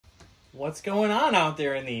What's going on out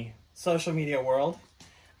there in the social media world?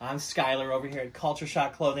 I'm Skylar over here at Culture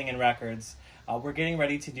Shock Clothing and Records. We're getting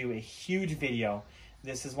ready to do a huge video.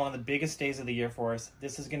 This is one of the biggest days of the year for us.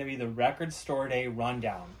 This is going to be the Record Store Day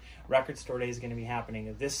rundown. Record Store Day is going to be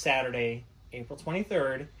happening this Saturday, April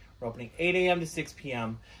 23rd. We're opening 8 a.m. to 6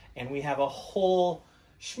 p.m. And we have a whole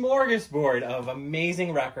smorgasbord of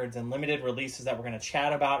amazing records and limited releases that we're going to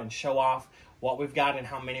chat about and show off what we've got and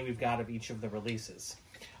how many we've got of each of the releases.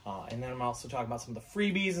 And then I'm also talking about some of the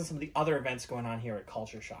freebies and some of the other events going on here at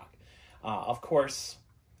Culture Shock. Of course,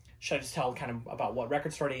 should I just tell kind of about what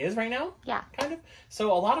Record Store Day is right now? Yeah. Kind of.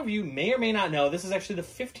 So a lot of you may or may not know, this is actually the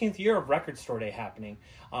 15th year of Record Store Day happening.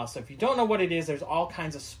 So if you don't know what it is, there's all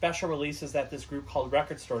kinds of special releases that this group called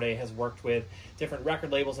Record Store Day has worked with different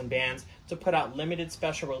record labels and bands to put out limited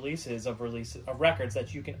special releases of records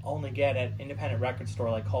that you can only get at independent record store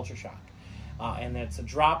like Culture Shock. And it's a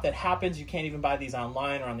drop that happens. You can't even buy these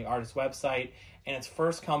online or on the artist's website. And it's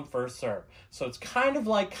first come, first serve. So it's kind of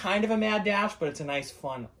a mad dash, but it's a nice,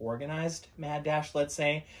 fun, organized mad dash, let's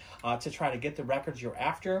say, to try to get the records you're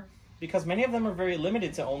after. Because many of them are very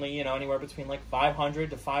limited to only, anywhere between like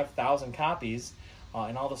 500 to 5,000 copies.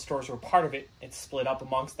 And all the stores who are part of it, it's split up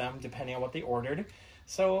amongst them depending on what they ordered.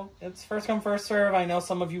 So it's first come, first serve. I know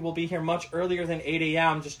some of you will be here much earlier than 8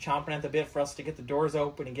 a.m. just chomping at the bit for us to get the doors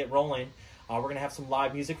open and get rolling. We're going to have some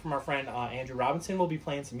live music from our friend Andrew Robinson. We'll be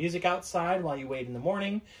playing some music outside while you wait in the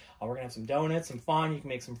morning. We're going to have some donuts, some fun. You can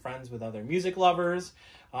make some friends with other music lovers.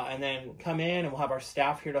 And then come in and we'll have our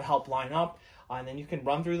staff here to help line up. And then you can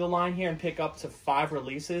run through the line here and pick up to 5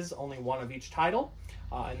 releases, only one of each title.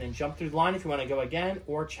 And then jump through the line if you want to go again,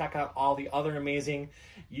 or check out all the other amazing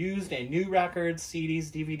used and new records, CDs,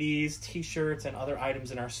 DVDs, t-shirts, and other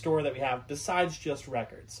items in our store that we have besides just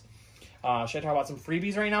records. Should I talk about some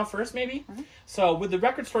freebies right now first, maybe? Mm-hmm. So with the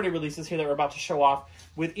Record Store Day releases here that we're about to show off,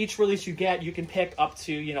 with each release you get, you can pick up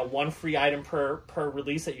to, one free item per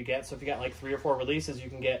release that you get. So if you got like 3 or 4 releases, you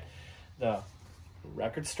can get the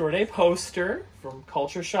Record Store Day poster from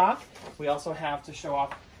Culture Shock. We also have to show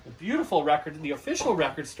off the beautiful the official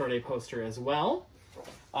Record Store Day poster as well.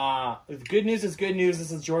 The good news is good news.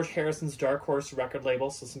 This is George Harrison's Dark Horse record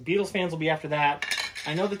label. So some Beatles fans will be after that.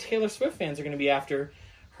 I know the Taylor Swift fans are going to be after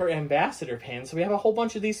her ambassador pin. So we have a whole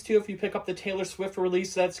bunch of these too. If you pick up the Taylor Swift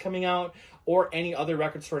release that's coming out or any other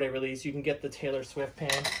Record Store Day release, you can get the Taylor Swift pin.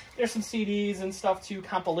 There's some CDs and stuff too,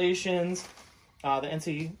 compilations, the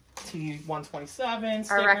NCT 127 stickers.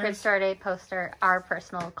 Our Record Store Day poster, our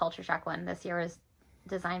personal Culture Shock one this year was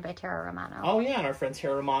designed by Tara Romano. Oh yeah, and our friend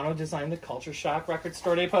Tara Romano designed the Culture Shock Record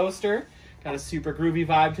Store Day poster. Got a super groovy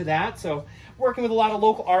vibe to that. So working with a lot of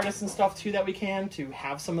local artists and stuff too that we can to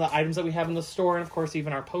have some of the items that we have in the store, and of course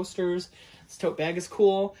even our posters. This tote bag is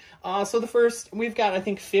cool. So the first, we've got I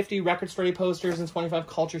think 50 Record Store Day posters and 25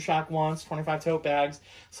 Culture Shock ones, 25 tote bags.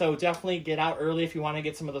 So definitely get out early if you want to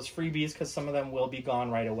get some of those freebies, because some of them will be gone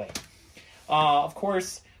right away. Of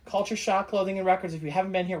course, Culture Shock Clothing and Records, if you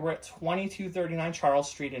haven't been here, we're at 2239 Charles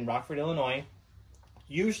Street in Rockford, Illinois.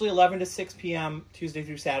 Usually 11 to 6 p.m. Tuesday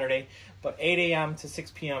through Saturday, but 8 a.m. to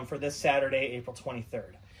 6 p.m. for this Saturday, April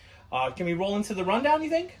 23rd. Can we roll into the rundown, you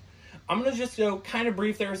think? I'm going to just go kind of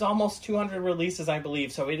brief. There's almost 200 releases, I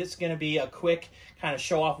believe, so it is going to be a quick kind of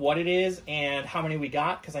show off what it is and how many we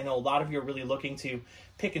got, because I know a lot of you are really looking to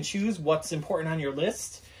pick and choose what's important on your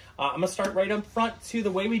list. I'm going to start right up front, too.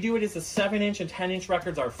 The way we do it is the 7-inch and 10-inch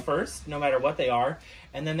records are first, no matter what they are.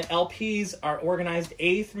 And then the LPs are organized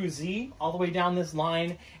A through Z, all the way down this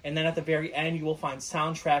line. And then at the very end, you will find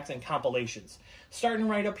soundtracks and compilations. Starting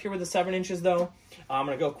right up here with the 7 inches, though, I'm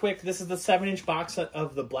going to go quick. This is the 7-inch box set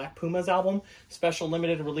of the Black Pumas album. Special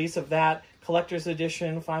limited release of that. Collector's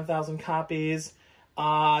edition, 5,000 copies.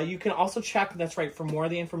 You can also check, that's right, for more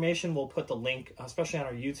of the information, we'll put the link, especially on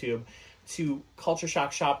our YouTube, to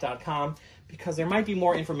cultureshockshop.com, because there might be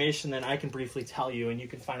more information than I can briefly tell you, and you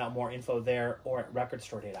can find out more info there or at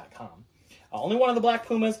recordstoreday.com. Only one of the Black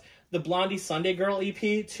Pumas, the Blondie Sunday Girl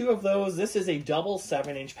EP, 2 of those. This is a double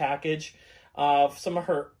 7-inch package of some of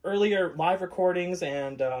her earlier live recordings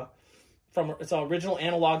and from its original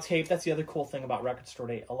analog tape. That's the other cool thing about Record Store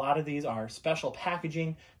Day. A lot of these are special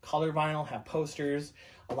packaging, color vinyl, have posters.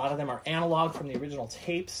 A lot of them are analog from the original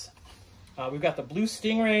tapes. We've got the Blue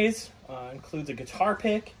Stingrays, includes a guitar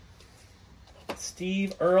pick,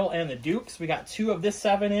 Steve, Earl, and the Dukes. We got 2 of this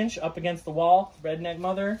 7-inch up against the wall, Redneck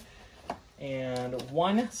Mother, and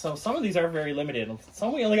 1. So some of these are very limited.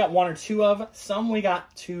 Some we only got 1 or 2 of. Some we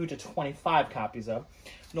got 2 to 25 copies of.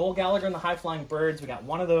 Noel Gallagher and the High Flying Birds, we got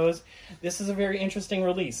 1 of those. This is a very interesting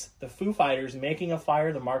release. The Foo Fighters, Making a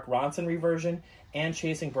Fire, the Mark Ronson reversion, and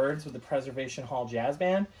Chasing Birds with the Preservation Hall Jazz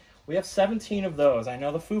Band. We have 17 of those. I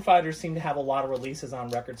know the Foo Fighters seem to have a lot of releases on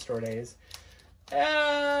record store days.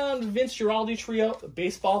 And Vince Guaraldi Trio,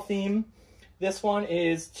 baseball theme. This one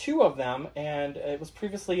is 2 of them, and it's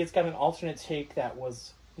got an alternate take that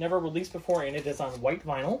was never released before, and it is on white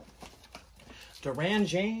vinyl. Duran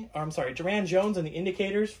Jones and the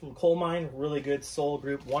Indicators from Coal Mine, really good soul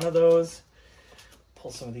group. One of those.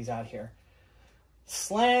 Pull some of these out here.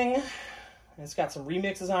 Slang. It's got some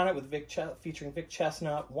remixes on it with featuring Vic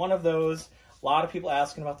Chestnut. One of those. A lot of people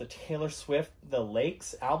asking about the Taylor Swift The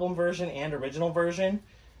Lakes album version and original version.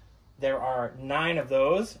 There are 9 of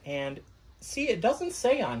those. And see, it doesn't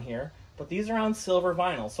say on here, but these are on silver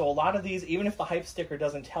vinyl. So a lot of these, even if the hype sticker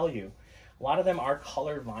doesn't tell you, a lot of them are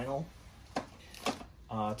colored vinyl.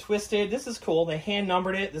 Twisted, this is cool. They hand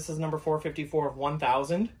numbered it. This is number 454 of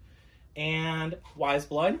 1000. And Wise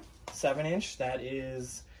Blood, 7-inch. That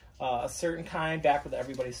is a certain kind, back with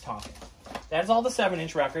Everybody's Talking. That's all the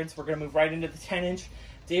 7-inch records. We're going to move right into the 10-inch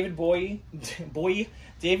David Bowie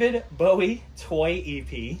Toy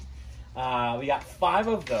EP. We got 5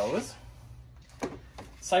 of those.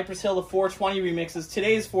 Cypress Hill, the 420 remixes.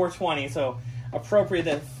 Today's 420, so appropriate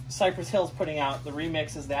that Cypress Hill's putting out the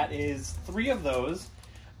remixes. That is 3 of those.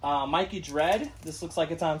 Mikey Dread, this looks like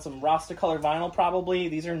it's on some Rasta colored vinyl probably.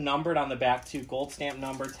 These are numbered on the back too, gold stamp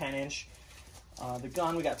number, 10-inch. The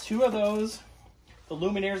Gun, we got 2 of those. The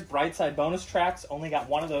Lumineers Brightside bonus tracks, only got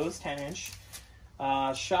 1 of those, 10-inch.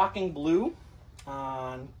 Shocking Blue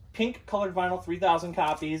on pink colored vinyl, 3,000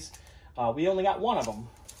 copies. We only got 1 of them.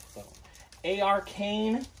 So, A.R.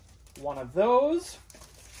 Kane, 1 of those.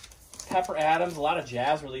 Pepper Adams, a lot of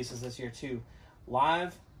jazz releases this year too.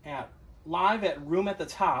 Live at Room at the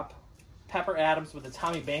Top, Pepper Adams with the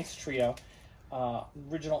Tommy Banks Trio,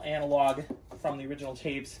 original analog from the original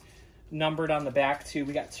tapes, numbered on the back too.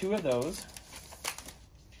 We got 2 of those.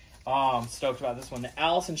 Oh, I'm stoked about this one. The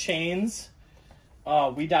Alice in Chains,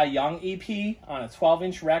 We Die Young EP on a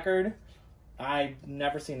 12-inch record. I've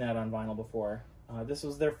never seen that on vinyl before. This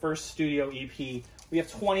was their first studio EP. We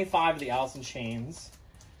have 25 of the Alice in Chains.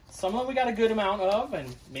 Some of them we got a good amount of,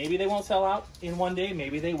 and maybe they won't sell out in one day.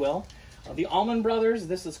 Maybe they will. The Allman Brothers,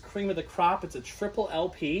 this is Cream of the Crop. It's a triple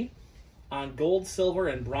LP on gold, silver,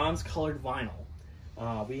 and bronze colored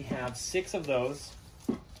vinyl. We have 6 of those.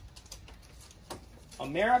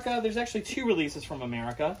 America, there's actually 2 releases from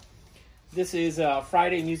America. This is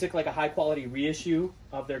Friday Music, like a high-quality reissue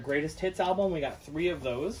of their greatest hits album. We got 3 of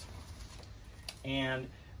those. And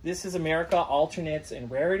this is America Alternates and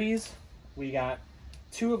Rarities. We got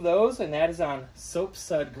 2 of those, and that is on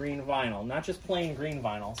Soapsud green vinyl. Not just plain green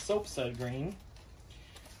vinyl, Soapsud green.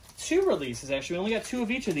 2 releases, actually. We only got 2 of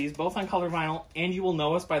each of these, both on color vinyl. And You Will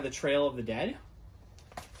Know Us by The Trail of the Dead.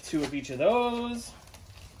 2 of each of those.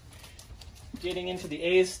 Getting into the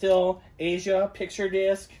A's still. Asia, Picture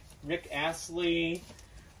Disc. Rick Astley.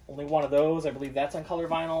 Only 1 of those. I believe that's on color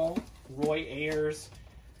vinyl. Roy Ayers.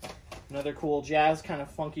 Another cool jazz, kind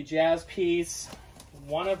of funky jazz piece.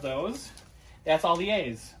 1 of those. That's all the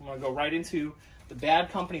A's. I'm going to go right into the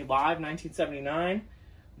Bad Company Live 1979.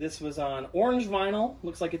 This was on orange vinyl.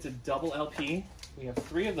 Looks like it's a double LP. We have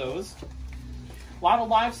 3 of those. A lot of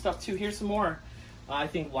live stuff too. Here's some more, I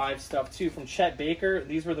think, live stuff too from Chet Baker.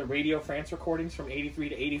 These were the Radio France recordings from 83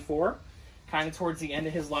 to 84. Kind of towards the end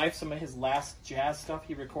of his life, some of his last jazz stuff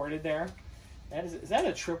he recorded there. Is that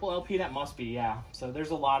a triple LP? That must be, yeah. So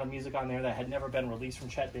there's a lot of music on there that had never been released from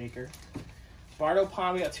Chet Baker. Bardo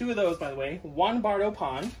Pond, we got 2 of those, by the way. 1 Bardo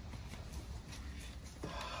Pond.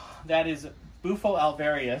 That is Bufo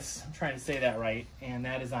Alvarius. I'm trying to say that right. And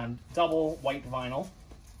that is on double white vinyl.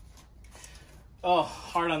 Oh,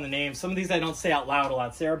 hard on the name. Some of these I don't say out loud a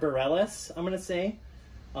lot. Sarah Bareilles, I'm going to say.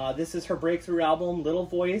 This is her breakthrough album, Little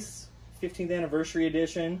Voice, 15th anniversary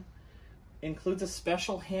edition. Includes a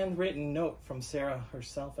special handwritten note from Sarah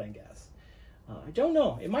herself, I guess. I don't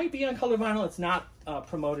know. It might be on color vinyl. It's not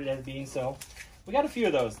promoted as being so. We got a few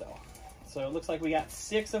of those, though. So it looks like we got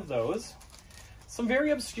 6 of those. Some very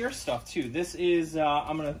obscure stuff, too. This is,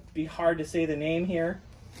 I'm going to be hard to say the name here.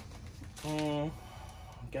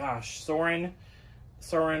 Gosh, Soren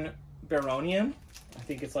Baronian. I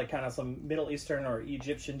think it's like kind of some Middle Eastern or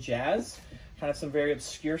Egyptian jazz. Kind of some very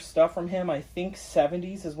obscure stuff from him. I think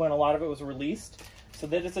 70s is when a lot of it was released. So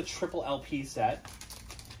that is a triple LP set.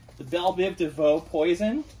 The Belle Biv DeVoe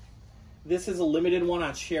Poison. This is a limited one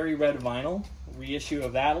on cherry red vinyl. Reissue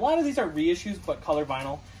of that. A lot of these are reissues, but color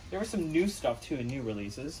vinyl. There was some new stuff, too, and new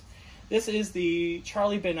releases. This is the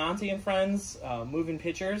Charlie Benanti and Friends Moving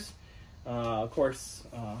Pictures. Of course,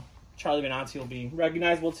 Charlie Benanti will be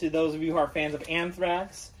recognizable to those of you who are fans of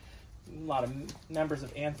Anthrax. A lot of members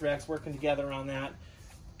of Anthrax working together on that.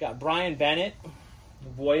 Got Brian Bennett,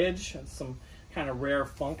 Voyage, some kind of rare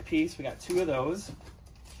funk piece. We got 2 of those.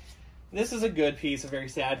 This is a good piece, a very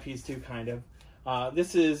sad piece too, kind of.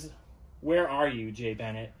 This is Where Are You, Jay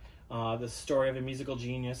Bennett? The story of a musical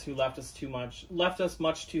genius who left us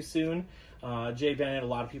much too soon. Jay Bennett, a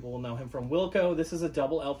lot of people will know him from Wilco. This is a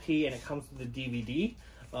double LP, and it comes with a DVD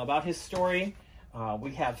about his story.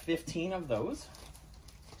 We have 15 of those.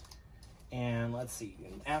 And let's see,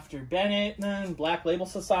 after Bennett, then Black Label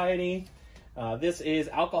Society. This is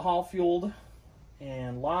Alcohol Fueled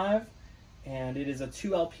and Live, and it is a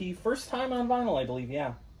 2 LP, first time on vinyl, I believe,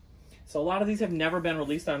 yeah. So a lot of these have never been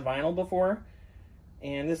released on vinyl before,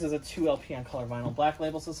 and this is a 2 LP on color vinyl. Black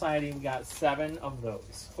Label Society, we got 7 of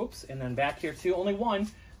those. Oops, and then back here too, only one,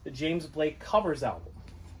 the James Blake covers album,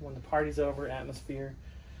 When the Party's Over, Atmosphere.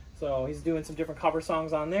 So he's doing some different cover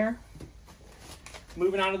songs on there.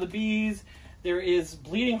 Moving on to the B's, there is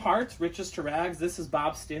Bleeding Hearts, Riches to Rags. This is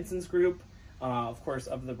Bob Stinson's group, of course,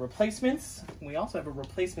 of the Replacements. We also have a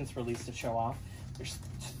Replacements release to show off. There's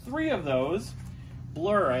 3 of those.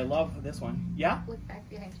 Blur, I love this one. Yeah? Look back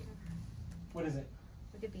behind you. What is it?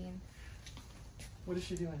 Look at Bean. What is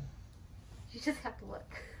she doing? You just have to look.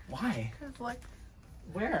 Why? Just look.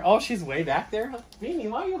 Where? Oh, she's way back there? Beanie,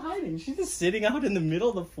 why are you hiding? She's just sitting out in the middle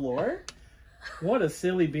of the floor? What a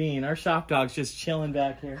silly bean. Our shop dog's just chilling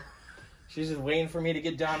back here. She's just waiting for me to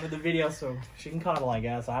get done with the video so she can cuddle, I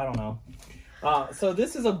guess. I don't know. So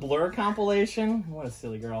this is a Blur compilation. What a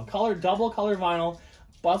silly girl. Double color vinyl,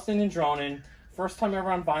 bustin' and dronin'. First time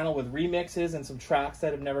ever on vinyl with remixes and some tracks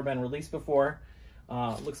that have never been released before.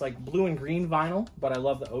 Looks like blue and green vinyl, but I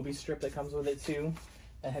love the Obi strip that comes with it too.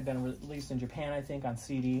 That had been released in Japan, I think, on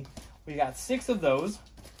CD. We got 6 of those.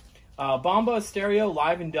 Bomba Stereo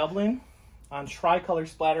live in Dublin on tricolor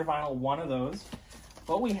splatter vinyl, 1 of those.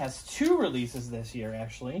 Bowie has 2 releases this year,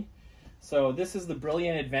 actually. So this is the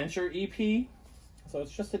Brilliant Adventure EP. So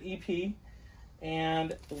it's just an EP.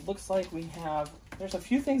 And it looks like we have, there's a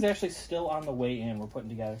few things actually still on the way in we're putting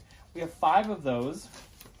together. We have 5 of those.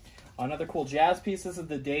 Another cool jazz piece. This is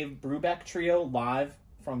the Dave Brubeck Trio live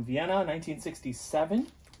from Vienna, 1967.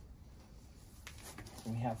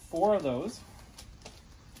 We have 4 of those.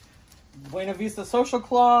 Buena Vista Social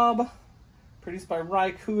Club, produced by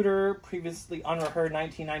Ry Cooder, previously unheard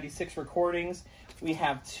 1996 recordings. We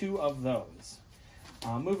have 2 of those.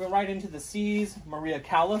 Moving right into the C's, Maria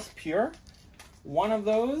Callas, Pure. 1 of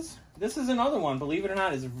those. This is another one, believe it or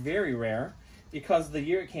not, is very rare because the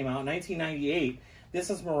year it came out, 1998, this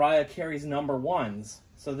is Mariah Carey's number 1s.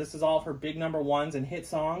 So this is all of her big number 1s and hit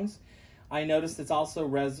songs. I noticed it's also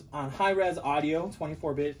on high-res audio,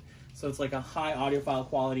 24-bit, so it's like a high audiophile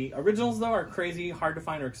quality. Originals, though, are crazy, hard to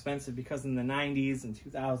find, or expensive because in the 90s and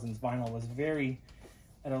 2000s, vinyl was very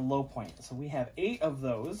at a low point. So we have 8 of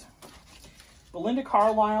those. Belinda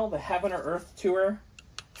Carlisle, the Heaven or Earth Tour.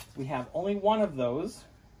 We have only 1 of those.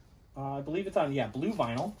 I believe it's on, blue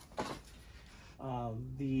vinyl.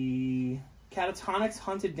 The Catatonics,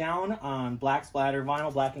 Hunted Down on black splatter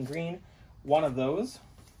vinyl, black and green. 1 of those.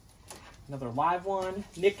 Another live one.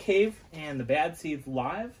 Nick Cave and the Bad Seeds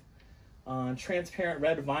live on transparent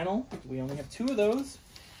red vinyl. We only have 2 of those.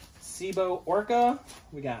 Sibo Orca.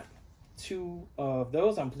 We got 2 of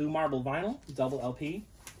those on blue marble vinyl, double LP.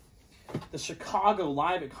 The Chicago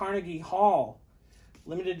live at Carnegie Hall.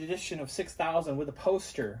 Limited edition of 6,000 with a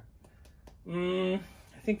poster. I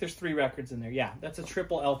think there's 3 records in there. Yeah, that's a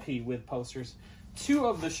triple LP with posters. 2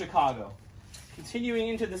 of the Chicago. Continuing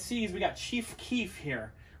into the C's, we got Chief Keef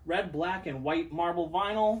here. Red, black, and white marble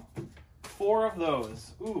vinyl. 4 of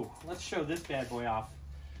those. Ooh, let's show this bad boy off.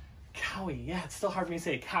 Cowie. Yeah, it's still hard for me to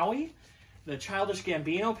say. Cowie, the Childish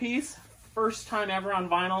Gambino piece. First time ever on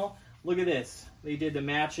vinyl. Look at this. They did the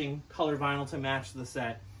matching color vinyl to match the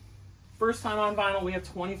set. First time on vinyl, we have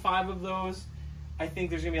 25 of those. I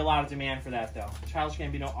think there's going to be a lot of demand for that, though. Childish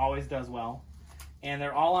Gambino always does well. And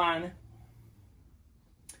they're all on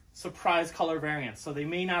surprise color variants, so they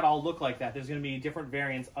may not all look like that. There's going to be different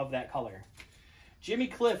variants of that color. Jimmy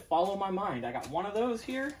Cliff, Follow My Mind. I got 1 of those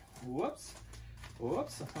here. Whoops.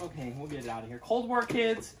 Okay, we'll get it out of here. Cold War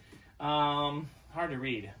Kids. Hard to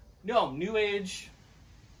read. No, New Age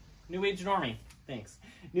Normie. Thanks.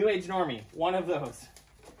 New Age Normie. 1 of those.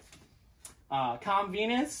 Com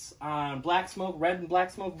Venus on Black Smoke, red and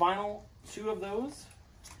black smoke vinyl. 2 of those.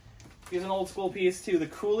 Here's an old school piece too. The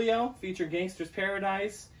Coolio, feature Gangster's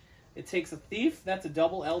Paradise. It Takes a Thief. That's a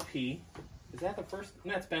double LP. Is that the first?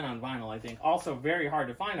 That's been on vinyl, I think. Also very hard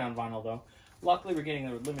to find on vinyl, though. Luckily, we're getting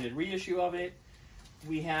a limited reissue of it.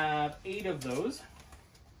 We have 8 of those.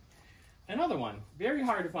 Another one. Very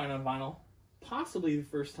hard to find on vinyl. Possibly the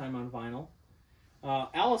first time on vinyl.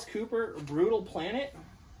 Alice Cooper, Brutal Planet.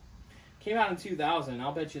 Came out in 2000.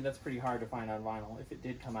 I'll bet you that's pretty hard to find on vinyl if it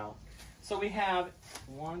did come out. So we have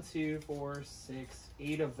 1, 2, 4, 6,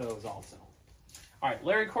 8 of those also. All right,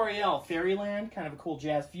 Larry Coryell, Fairyland, kind of a cool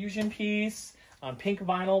jazz fusion piece on pink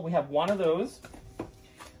vinyl. We have one of those.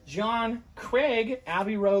 John Craig,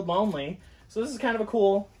 Abbey Road Lonely. So this is kind of a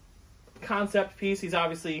cool concept piece. He's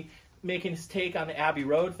obviously making his take on the Abbey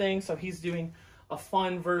Road thing. So he's doing a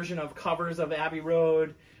fun version of covers of Abbey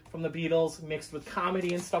Road from the Beatles mixed with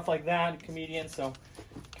comedy and stuff like that, comedians. So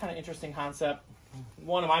kind of interesting concept.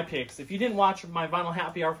 One of my picks. If you didn't watch my Vinyl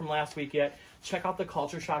Happy Hour from last week yet, check out the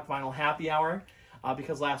Culture Shock Vinyl Happy Hour.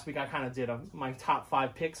 Because last week I kind of did my top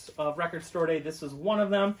 5 picks of Record Store Day. This is one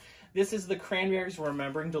of them. This is the Cranberries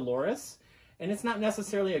Remembering Dolores. And it's not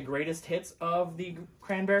necessarily a greatest hits of the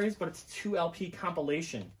Cranberries, but it's a 2 LP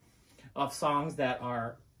compilation of songs that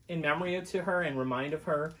are in memory to her and remind of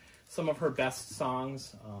her some of her best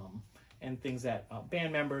songs and things that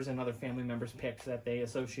band members and other family members picked that they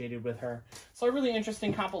associated with her. So a really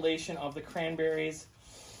interesting compilation of the Cranberries.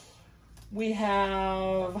 We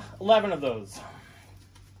have 11 of those.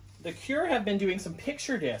 The Cure have been doing some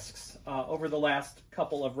picture discs over the last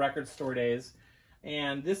couple of Record Store Days.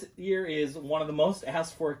 And this year is one of the most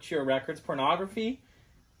asked for Cure records, Pornography.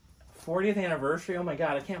 40th anniversary. Oh my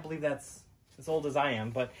God, I can't believe that's as old as I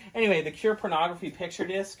am. But anyway, the Cure Pornography picture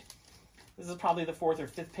disc. This is probably the 4th or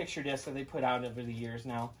 5th picture disc that they put out over the years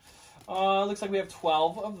now. Looks like we have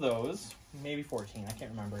 12 of those. Maybe 14, I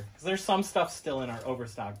can't remember. Because there's some stuff still in our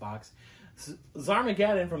overstock box.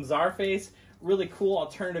 Zarmageddon from Czarface. Really cool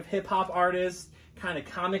alternative hip-hop artist, kind of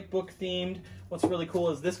comic book themed. What's really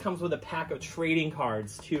cool is this comes with a pack of trading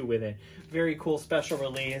cards too with it. Very cool special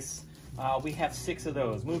release. We have 6 of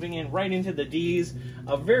those. Moving in right into the D's,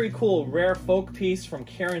 a very cool rare folk piece from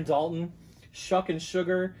Karen Dalton, Shuck and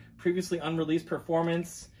Sugar, previously unreleased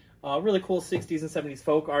performance. Really cool 60s and 70s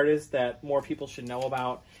folk artist that more people should know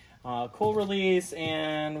about. Cool release,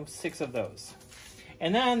 and 6 of those.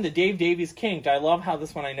 And then the Dave Davies Kinked. I love how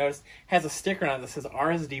this one, I noticed, has a sticker on it that says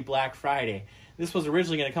RSD Black Friday. This was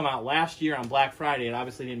originally going to come out last year on Black Friday. It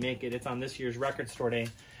obviously didn't make it. It's on this year's Record Store Day.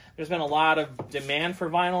 There's been a lot of demand for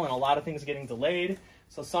vinyl and a lot of things getting delayed.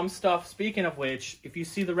 So some stuff, speaking of which, if you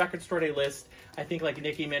see the Record Store Day list, I think like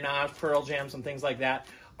Nicki Minaj, Pearl Jam, some things like that,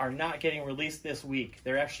 are not getting released this week.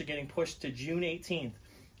 They're actually getting pushed to June 18th.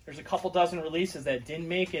 There's a couple dozen releases that didn't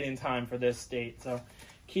make it in time for this date. So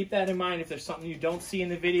keep that in mind. If there's something you don't see in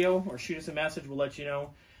the video, or shoot us a message, we'll let you know.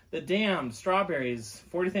 The Damned, Strawberries,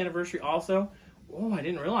 40th anniversary also. Oh, I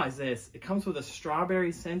didn't realize this. It comes with a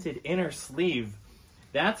strawberry scented inner sleeve.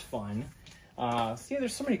 That's fun. See,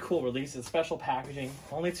 there's so many cool releases, special packaging.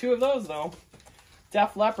 Only 2 of those, though.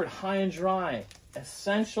 Def Leppard, High and Dry.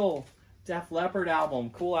 Essential Def Leppard album.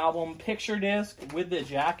 Cool album. Picture disc with the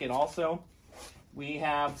jacket also. We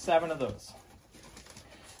have 7 of those.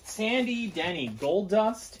 Sandy Denny, Gold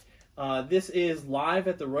Dust. This is live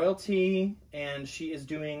at the Royalty, and she is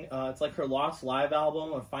doing, it's like her Lost Live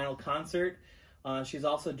album, a final concert. She's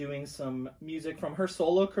also doing some music from her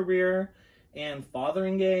solo career, and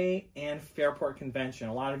Fotheringay, and Fairport Convention.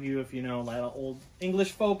 A lot of you, if you know a lot of old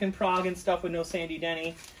English folk and prog and stuff, would know Sandy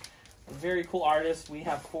Denny. A very cool artist. We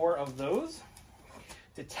have 4 of those.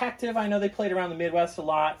 Detective, I know they played around the Midwest a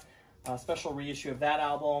lot. Special reissue of that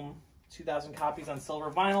album. 2,000 copies on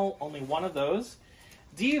silver vinyl. Only 1 of those.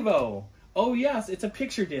 Devo. Oh yes, it's a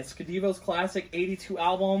picture disc. Devo's classic 82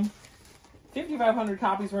 album. 5,500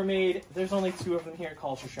 copies were made. There's only 2 of them here at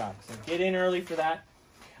Culture Shock, so get in early for that.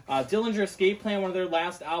 Dillinger Escape Plan, one of their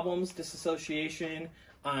last albums, Disassociation,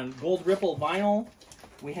 on Gold Ripple vinyl.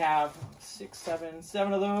 We have 7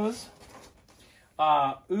 of those.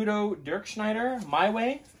 Udo Dirkschneider, My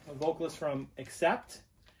Way, a vocalist from Accept.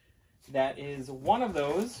 That is 1 of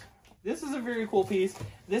those. This is a very cool piece.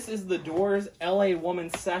 This is the Doors LA Woman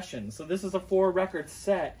Session. So this is a 4-record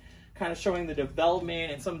set, kind of showing the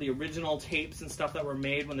development and some of the original tapes and stuff that were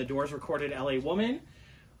made when the Doors recorded LA Woman.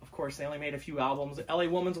 Of course, they only made a few albums. LA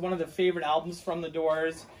Woman's one of the favorite albums from the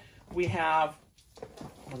Doors. We have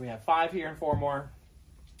 5 here and 4 more.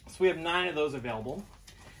 So we have 9 of those available.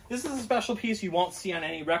 This is a special piece you won't see on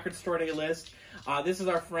any Record Store Day list. This is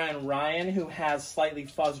our friend Ryan, who has Slightly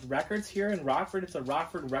Fuzzed Records here in Rockford. It's a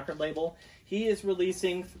Rockford record label. He is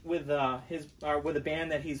releasing with a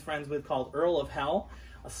band that he's friends with called Earl of Hell,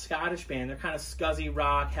 a Scottish band. They're kind of scuzzy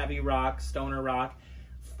rock, heavy rock, stoner rock.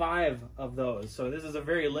 5 of those. So this is a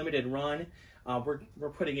very limited run. We're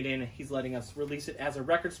putting it in. He's letting us release it as a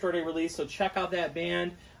Record Store Day release. So check out that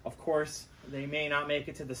band. Of course, they may not make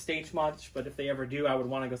it to the stage much, but if they ever do, I would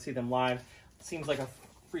want to go see them live. It seems like a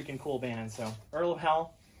freaking cool band. So Earl of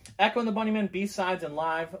Hell, Echo and the Bunnymen, B-Sides and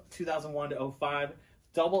Live, 2001 to 05.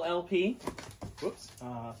 double LP. Whoops.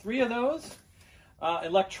 3 of those.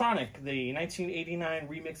 Electronic, the 1989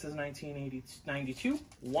 remixes 1992.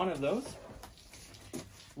 1 of those.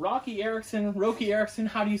 Rocky Erickson,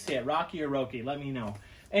 how do you say it? Rocky or Roki? Let me know.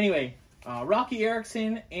 Anyway, Rocky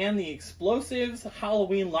Erickson and the Explosives,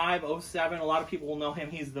 Halloween Live 07. A lot of people will know him.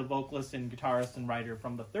 He's the vocalist and guitarist and writer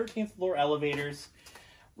from the 13th Floor Elevators.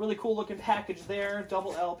 Really cool looking package there.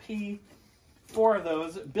 Double LP. 4 of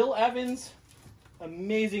those. Bill Evans,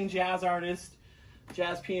 amazing jazz artist,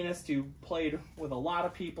 jazz pianist who played with a lot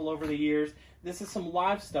of people over the years. This is some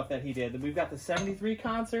live stuff that he did. We've got the 73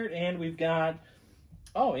 concert, and we've got,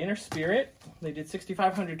 Inner Spirit. They did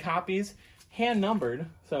 6,500 copies, hand-numbered,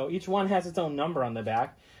 so each one has its own number on the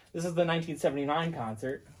back. This is the 1979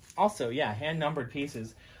 concert. Also, yeah, hand-numbered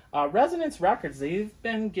pieces. Resonance Records, they've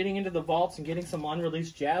been getting into the vaults and getting some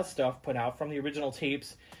unreleased jazz stuff put out from the original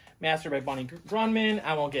tapes, mastered by Bonnie Grunman.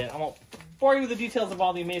 I won't bore you with the details of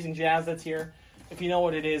all the amazing jazz that's here. If you know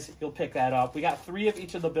what it is, you'll pick that up. We got 3 of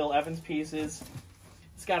each of the Bill Evans pieces.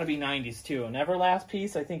 It's got to be 90s, too. An Everlast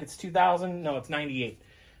piece, I think it's 2000. No, it's 98.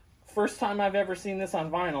 First time I've ever seen this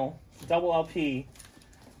on vinyl, double LP,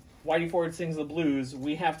 Whitey Ford Sings the Blues.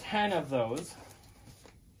 We have 10 of those.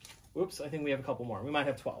 Whoops, I think we have a couple more. We might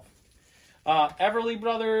have 12. Everly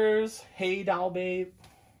Brothers, Hey Doll Baby.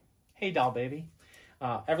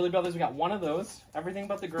 Everly Brothers, we got 1 of those. Everything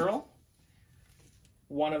But the Girl.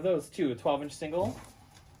 1 of those, too. A 12-inch single.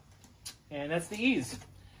 And that's the E's.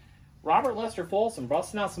 Robert Lester Folsom,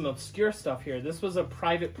 busting out some obscure stuff here. This was a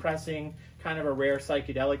private pressing, kind of a rare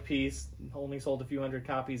psychedelic piece. Only sold a few hundred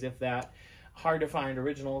copies, if that. Hard to find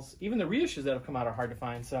originals. Even the reissues that have come out are hard to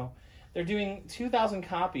find. So they're doing 2,000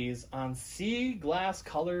 copies on sea glass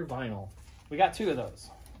color vinyl. We got 2 of those.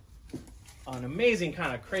 An amazing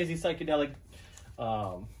kind of crazy psychedelic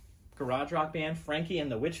garage rock band, Frankie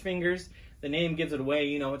and the Witch Fingers. The name gives it away.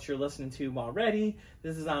 You know what you're listening to already.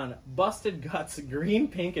 This is on Busted Guts green,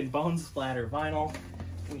 pink, and bone splatter vinyl.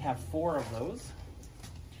 We have 4 of those.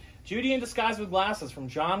 Judy in Disguise with Glasses from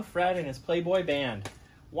John Fred and his Playboy Band.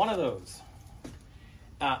 1 of those.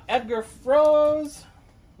 Edgar Froese,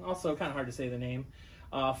 also kind of hard to say the name,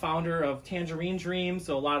 founder of Tangerine Dream,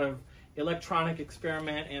 so a lot of electronic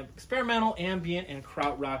experimental, ambient, and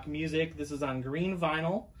krautrock music. This is on green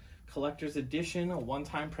vinyl, collector's edition, a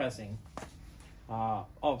one-time pressing.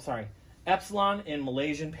 Epsilon in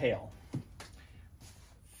Malaysian Pale.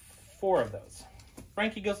 4 of those.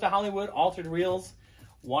 Frankie Goes to Hollywood, Altered Reels.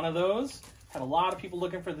 1 of those. Had a lot of people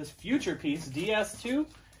looking for this Future piece, DS2.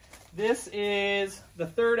 This is the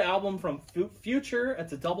 3rd album from Future.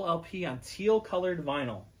 It's a double LP on teal-colored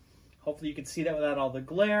vinyl. Hopefully you can see that without all the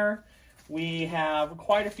glare. We have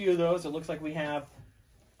quite a few of those. It looks like we have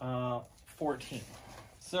 14.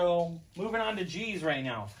 So, moving on to G's right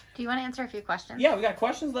now. Do you want to answer a few questions? Yeah, we got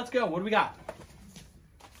questions. Let's go. What do we got?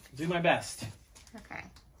 Do my best. Okay.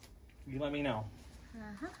 You let me know.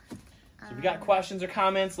 Uh-huh. So if you got questions or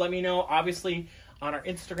comments, let me know. Obviously, on our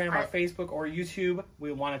Instagram, our Facebook, or YouTube,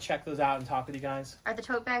 we want to check those out and talk with you guys. Are the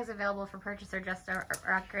tote bags available for purchase or just a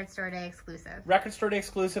Record Store Day exclusive? Record Store Day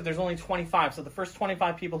exclusive. There's only 25, so the first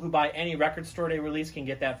 25 people who buy any Record Store Day release can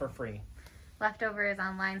get that for free. Leftovers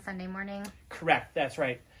online Sunday morning? Correct. That's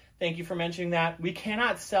right. Thank you for mentioning that. We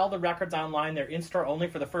cannot sell the records online. They're in-store only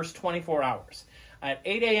for the first 24 hours. At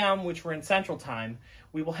 8 a.m., which we're in Central Time,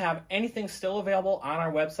 we will have anything still available on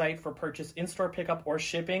our website for purchase, in-store pickup, or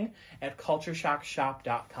shipping at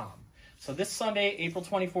cultureshockshop.com. So this Sunday, April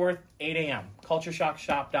 24th, 8 a.m.,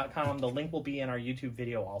 cultureshockshop.com. The link will be in our YouTube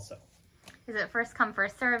video also. Is it first come,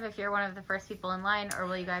 first serve if you're one of the first people in line, or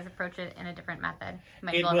will you guys approach it in a different method?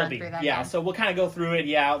 It will be, yeah. So we'll kind of go through it,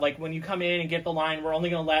 yeah. Like when you come in and get the line, we're only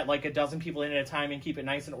going to let like a dozen people in at a time and keep it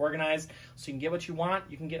nice and organized. So you can get what you want.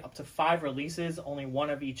 You can get up to 5 releases, only 1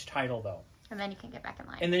 of each title though. And then you can get back in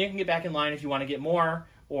line. And then you can get back in line if you want to get more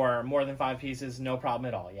or more than 5 pieces, no problem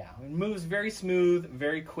at all, yeah. It moves very smooth,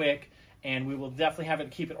 very quick, and we will definitely have it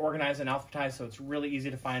keep it organized and alphabetized so it's really easy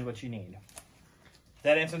to find what you need.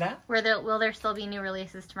 That answer that? Will there still be new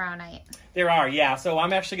releases tomorrow night? There are, yeah. So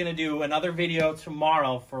I'm actually going to do another video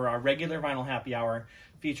tomorrow for our regular Vinyl Happy Hour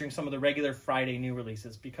featuring some of the regular Friday new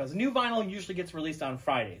releases because new vinyl usually gets released on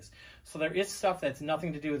Fridays. So there is stuff that's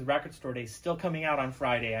nothing to do with Record Store Day still coming out on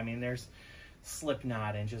Friday. I mean, there's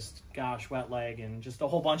Slipknot and just, Wet Leg and just a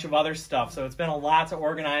whole bunch of other stuff. So it's been a lot to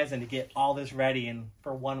organize and to get all this ready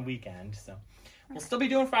for one weekend. So we'll still be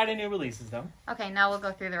doing Friday new releases, though. Okay, now we'll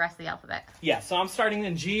go through the rest of the alphabet. Yeah, so I'm starting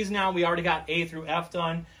in G's now. We already got A through F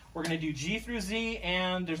done. We're going to do G through Z,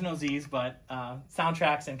 and there's no Z's, but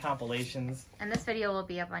soundtracks and compilations. And this video will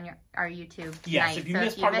be up on our YouTube Yes, tonight. if you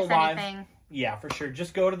missed part of the live, Yeah, for sure.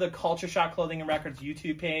 Just go to the Culture Shock Clothing and Records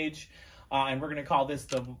YouTube page, and we're going to call this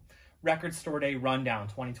the Record Store Day Rundown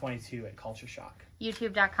 2022 at Culture Shock.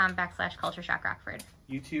 YouTube.com/Culture Shock Rockford.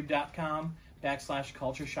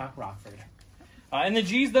 YouTube.com/Culture Shock Rockford. In the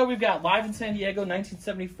G's, though, we've got Live in San Diego,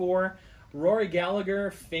 1974. Rory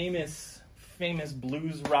Gallagher, famous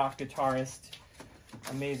blues rock guitarist.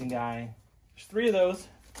 Amazing guy. There's 3 of those.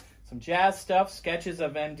 Some jazz stuff, sketches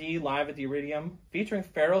of MD live at the Iridium, featuring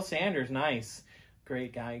Pharoah Sanders. Nice.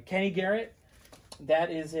 Great guy. Kenny Garrett. That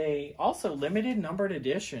is a also limited numbered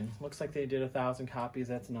edition. Looks like they did 1,000 copies.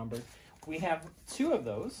 That's numbered. We have 2 of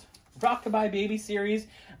those. Rockabye Baby series.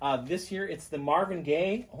 This year it's the Marvin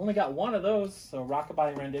Gaye. Only got 1 of those. So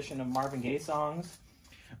Rockabye rendition of Marvin Gaye songs.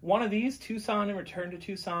 1 of these, Tucson and Return to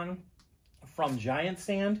Tucson from Giant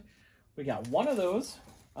Sand. We got 1 of those.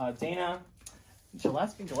 Dana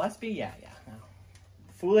Gillespie, yeah. No.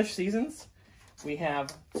 Foolish Seasons. We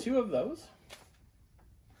have 2 of those.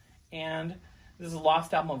 And this is a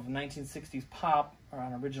lost album of 1960s pop or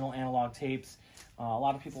on original analog tapes. A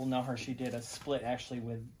lot of people know her. She did a split actually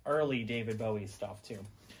with early David Bowie stuff too.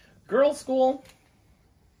 Girl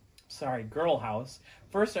House.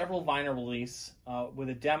 First ever vinyl release with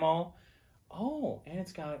a demo. Oh, and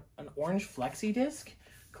it's got an orange flexi disc.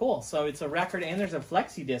 Cool. So it's a record and there's a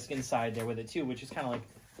flexi disc inside there with it too, which is kind of like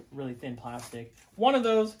really thin plastic. 1 of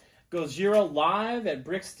those goes Giro live at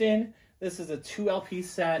Brixton. This is a 2 LP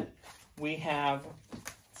set. We have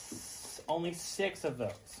only 6 of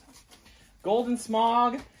those. Golden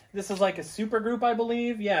Smog. This is like a super group, I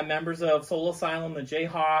believe. Yeah, members of Soul Asylum, the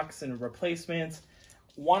Jayhawks, and Replacements.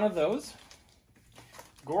 1 of those.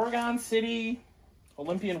 Gorgon City.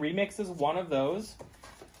 Olympian Remixes. 1 of those.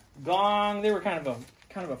 Gong. They were kind of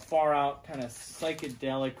a far out, kind of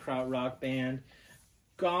psychedelic krautrock band.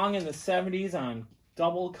 Gong in the 70s on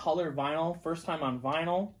double color vinyl. First time on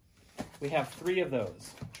vinyl. We have 3 of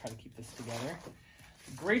those. Try to keep this together.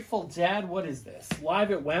 Grateful Dead, what is this?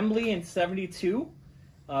 Live at Wembley in 72.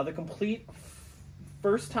 The complete,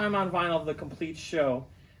 first time on vinyl of the complete show.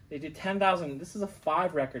 They did 10,000. This is a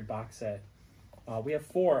 5 record box set. We have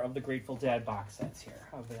 4 of the Grateful Dead box sets here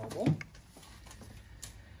available.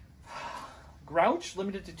 Grouch,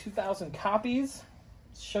 limited to 2,000 copies.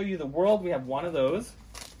 Show You the World, we have 1 of those.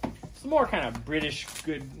 Some more kind of British,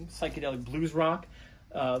 good psychedelic blues rock.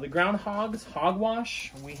 The Groundhogs,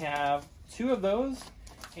 Hogwash, we have 2 of those.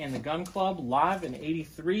 And the Gun Club, live in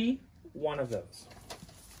 83, 1 of those.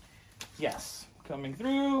 Yes, coming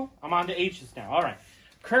through. I'm on to H's now. All right.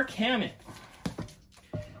 Kirk Hammett,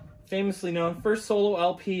 famously known, first solo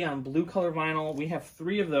LP on blue color vinyl. We have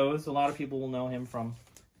 3 of those. A lot of people will know him from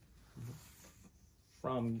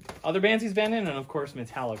other bands he's been in, and of course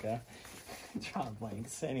Metallica. Drawing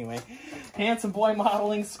blanks. Anyway, Handsome Boy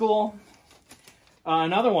Modeling School.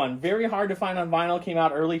 Another one, very hard to find on vinyl, came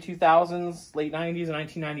out early 2000s, late 90s,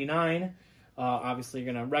 1999. Obviously,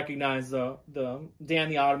 you're going to recognize the Dan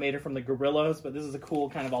the Automator from the Gorillaz, but this is a cool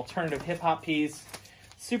kind of alternative hip-hop piece.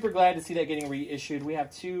 Super glad to see that getting reissued. We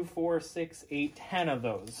have 2, 4, 6, 8, 10 of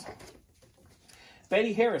those.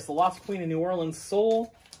 Betty Harris, The Lost Queen of New Orleans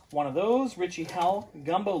Soul, 1 of those. Richie Hell,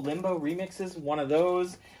 Gumbo Limbo Remixes, 1 of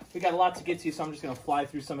those. We got a lot to get to, so I'm just going to fly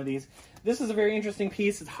through some of these. This is a very interesting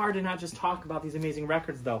piece. It's hard to not just talk about these amazing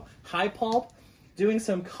records, though. High Pulp, doing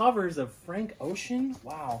some covers of Frank Ocean.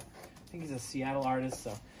 Wow. I think he's a Seattle artist,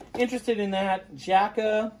 so interested in that.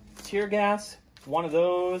 Jacka, Tear Gas, 1 of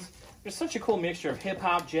those. There's such a cool mixture of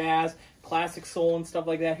hip-hop, jazz, classic soul, and stuff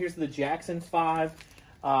like that. Here's the Jackson 5.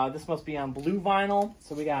 This must be on blue vinyl,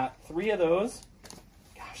 so we got 3 of those.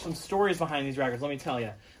 Gosh, some stories behind these records, let me tell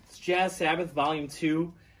you. It's Jazz Sabbath Volume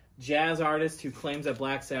 2. Jazz artist who claims that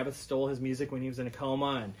Black Sabbath stole his music when he was in a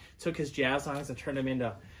coma and took his jazz songs and turned them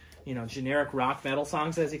into, generic rock metal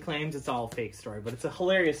songs, as he claims. It's all a fake story, but it's a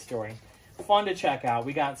hilarious story. Fun to check out.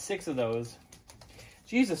 We got 6 of those.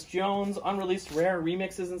 Jesus Jones, unreleased rare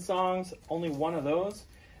remixes and songs, only 1 of those.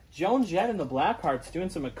 Joan Jett and the Blackhearts doing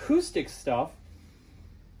some acoustic stuff.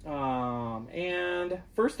 And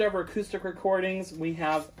first ever acoustic recordings, we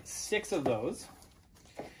have 6 of those.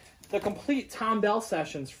 The complete Tom Bell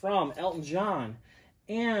sessions from Elton John,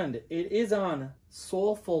 and it is on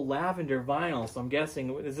Soulful Lavender vinyl, so I'm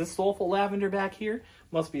guessing, is this Soulful Lavender back here?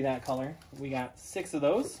 Must be that color. We got 6 of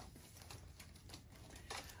those.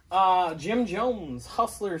 Jim Jones,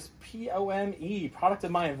 Hustlers, P-O-M-E, Product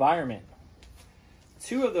of My Environment.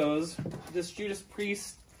 2 of those. This Judas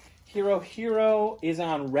Priest, Hero is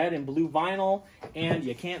on red and blue vinyl, and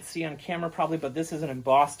you can't see on camera probably, but this is an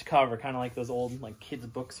embossed cover, kind of like those old kids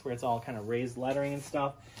books where it's all kind of raised lettering and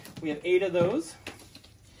stuff. We have 8 of those.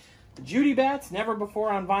 Judy Bats, Never Before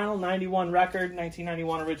on Vinyl, 91 record,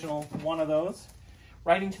 1991 original, one of those.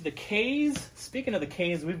 Writing to the K's. Speaking of the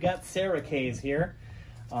K's, we've got Sarah K's here.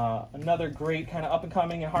 Another great kind of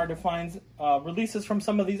up-and-coming and hard-to-find releases from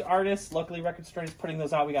some of these artists. Luckily, Record Store is putting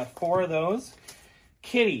those out. We got 4 of those.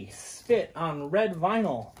 Kitty, Spit on red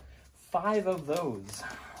vinyl, 5 of those.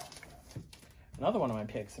 Another one of my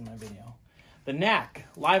picks in my video. The Knack,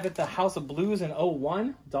 live at the House of Blues in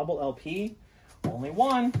 01, double LP, only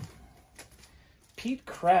 1. Pete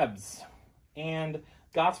Krebs and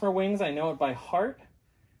Gossamer Wings, I Know It by Heart.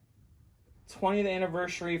 20th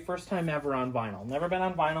anniversary, first time ever on vinyl. Never been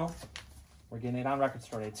on vinyl. We're getting it on Record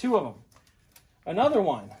Store Day. 2 of them. Another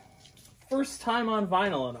one. First time on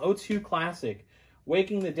vinyl, an 02 classic.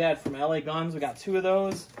 Waking the Dead from LA Guns. We got 2 of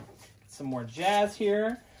those. Some more jazz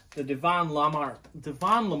here. The Devon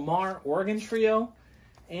Lamar Organ Trio.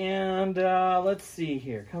 And let's see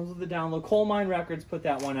here. Comes with the download. Coal Mine Records put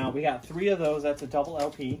that one out. We got 3 of those. That's a double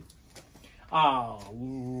LP.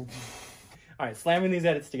 All right, slamming these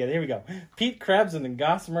edits together. Here we go. Pete Krebs and the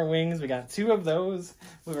Gossamer Wings. We got 2 of those.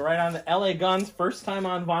 Moving right on to LA Guns. First time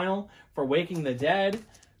on vinyl for Waking the Dead.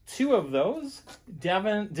 2 of those.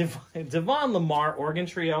 Devon Lamar Organ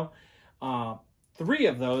Trio. 3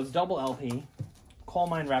 of those. Double LP. Coal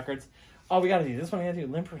Mine Records. Oh, we got to do this one. We got to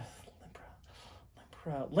do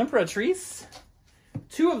L'Imperatrice.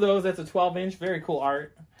 2 of those. That's a 12-inch. Very cool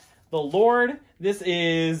art. The Lord. This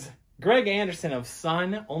is Greg Anderson of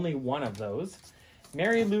Sun, only 1 of those.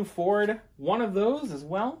 Mary Lou Ford, 1 of those as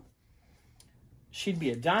well. She'd Be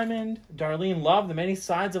a Diamond. Darlene Love, The Many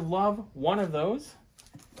Sides of Love, 1 of those.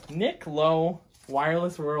 Nick Lowe,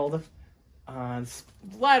 Wireless World,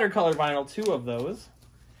 lighter colored vinyl, 2 of those.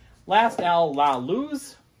 Last Al La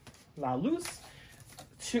Luz, 1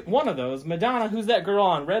 of those. Madonna, Who's That Girl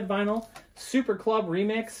on red vinyl. Super Club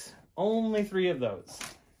Remix, only 3 of those.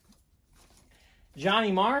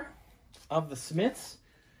 Johnny Marr of the Smiths.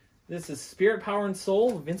 This is Spirit, Power, and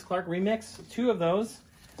Soul, Vince Clarke remix. 2 of those.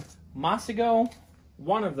 Masigo,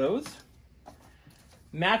 1 of those.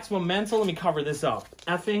 Maximum Mental, let me cover this up.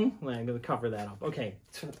 I'm going to cover that up. Okay,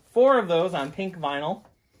 4 of those on pink vinyl.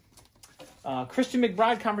 Christian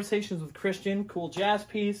McBride, Conversations with Christian, cool jazz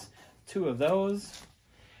piece. 2 of those.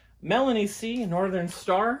 Melanie C, Northern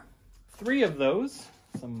Star. 3 of those.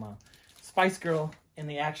 Some Spice Girl in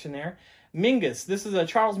the action there. Mingus. This is a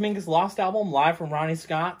Charles Mingus Lost album, live from Ronnie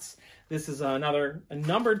Scott's. This is a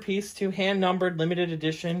numbered piece, 2 hand-numbered, limited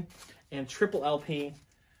edition, and triple LP.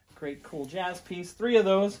 Great, cool jazz piece. 3 of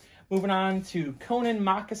those. Moving on to Conan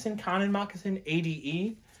Moccasin,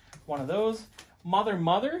 ADE. 1 of those.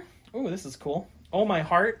 Mother. Ooh, this is cool. Oh My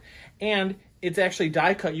Heart. And it's actually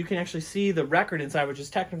die cut. You can actually see the record inside, which is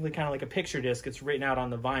technically kind of like a picture disc. It's written out on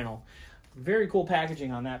the vinyl. Very cool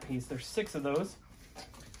packaging on that piece. There's 6 of those.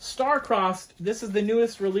 Star-Crossed, this is the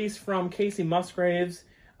newest release from Casey Musgraves.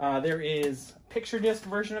 There is picture disc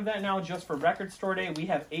version of that now just for Record Store Day. We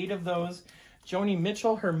have 8 of those. Joni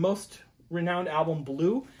Mitchell, her most renowned album,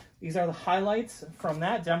 Blue. These are the highlights from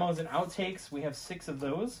that, demos and outtakes. We have 6 of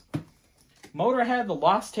those. Motorhead, The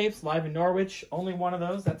Lost Tapes, live in Norwich. Only 1 of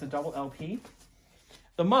those. That's a double LP.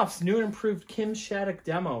 The Muffs, new and improved Kim Shattuck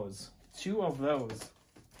demos. 2 of those.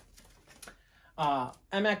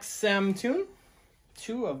 MXM Tune.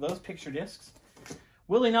 2 of those picture discs.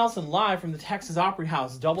 Willie Nelson live from the Texas Opry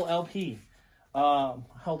House, double LP.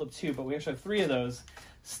 Held up 2, but we actually have 3 of those.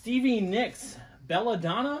 Stevie Nicks,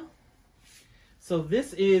 Belladonna. So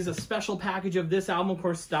this is a special package of this album. Of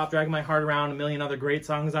course, Stop Dragging My Heart Around, a million other great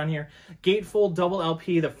songs on here. Gatefold double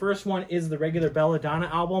LP. The first one is the regular Belladonna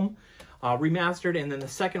album, remastered, and then the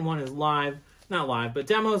second one is live. Not live, but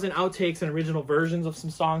demos and outtakes and original versions of some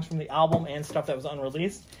songs from the album and stuff that was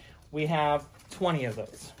unreleased. We have 20 of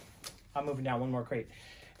those. I'm moving down one more crate.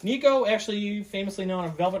 Nico, actually famously known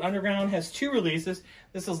as Velvet Underground, has 2 releases.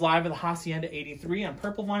 This is live at the Hacienda 83 on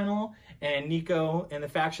purple vinyl, and Nico and the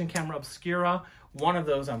Faction Camera Obscura, 1 of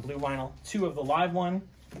those on blue vinyl, 2 of the live one.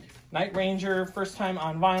 Night Ranger, first time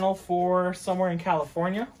on vinyl for Somewhere in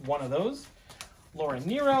California, 1 of those. Laura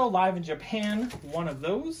Nero, live in Japan, 1 of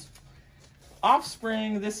those.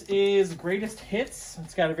 Offspring, this is Greatest Hits.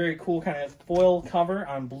 It's got a very cool kind of foil cover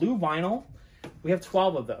on blue vinyl. We have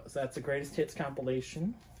 12 of those. That's the Greatest Hits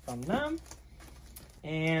compilation from them.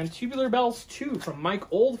 And Tubular Bells 2 from Mike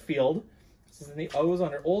Oldfield. This is in the O's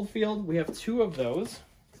under Oldfield. We have 2 of those.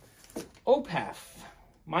 Opeth,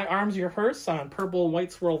 My Arms, Your Hearse on purple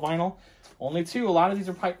white swirl vinyl. Only 2. A lot of these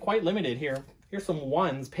are quite limited here. Here's some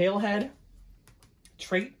 1s. Palehead,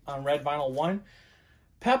 Trait on red vinyl 1.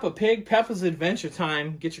 Peppa Pig, Peppa's Adventure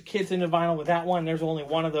Time. Get your kids into vinyl with that one. There's only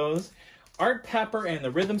 1 of those. Art Pepper and the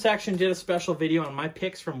Rhythm Section did a special video on my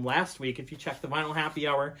picks from last week. If you check the Vinyl Happy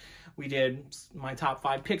Hour, we did my top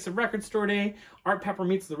 5 picks of Record Store Day. Art Pepper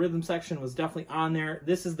meets the Rhythm Section was definitely on there.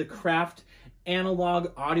 This is the Kraft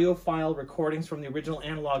analog audiophile recordings from the original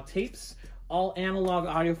analog tapes. All analog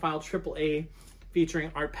audiophile AAA,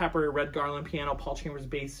 featuring Art Pepper, Red Garland piano, Paul Chambers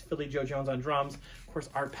bass, Philly Joe Jones on drums. Of course,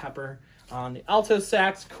 Art Pepper on the alto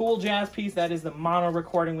sax. Cool jazz piece. That is the mono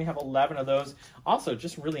recording. We have 11 of those. Also,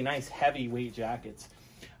 just really nice heavyweight jackets.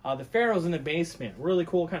 The Pharaohs in the Basement. Really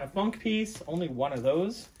cool kind of funk piece. Only one of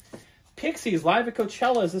those. Pixies live at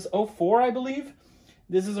Coachella. Is this 04, I believe?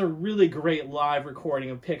 This is a really great live recording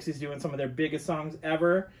of Pixies doing some of their biggest songs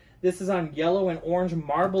ever. This is on yellow and orange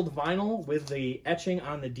marbled vinyl with the etching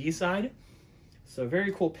on the D side. So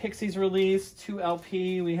very cool Pixies release. 2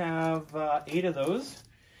 LP. We have 8 of those.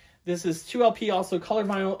 This is 2 LP, also color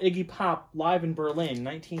vinyl, Iggy Pop, live in Berlin,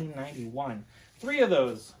 1991. 3 of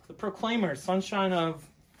those. The Proclaimers, Sunshine on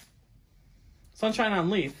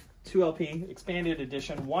Leaf, 2 LP, expanded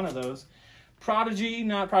edition, 1 of those. Prodigy,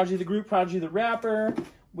 not Prodigy the group, Prodigy the rapper.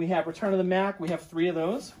 We have Return of the Mac, we have 3 of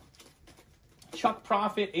those. Chuck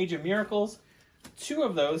Prophet, Age of Miracles, 2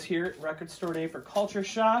 of those here at Record Store Day for Culture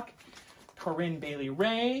Shock. Corinne Bailey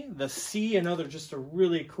Rae, The Sea, another just a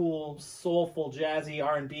really cool, soulful, jazzy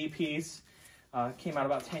R&B piece. Came out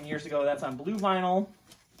about 10 years ago. That's on blue vinyl.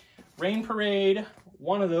 Rain Parade,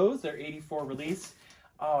 1 of those, their 84 release.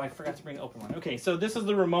 Oh, I forgot to bring the open one. Okay, so this is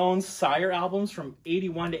the Ramones Sire albums from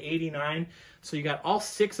 81 to 89. So you got all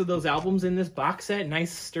 6 of those albums in this box set.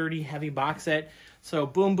 Nice, sturdy, heavy box set. So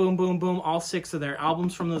boom, boom, boom, boom, all 6 of their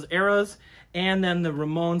albums from those eras. And then the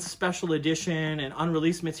Ramones special edition and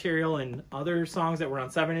unreleased material and other songs that were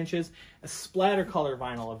on 7 inches. A splatter color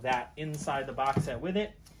vinyl of that inside the box set with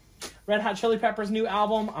it. Red Hot Chili Peppers' new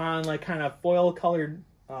album on like kind of foil colored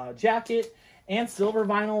jacket. And silver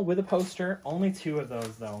vinyl with a poster. Only 2 of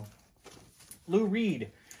those though. Lou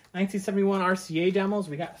Reed, 1971 RCA demos.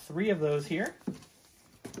 We got 3 of those here.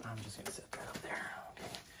 I'm just going to set that up there.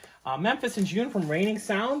 Okay. Memphis in June from Raining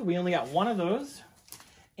Sound. We only got 1 of those.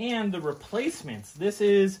 And the Replacements. This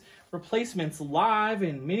is Replacements live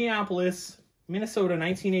in Minneapolis, Minnesota,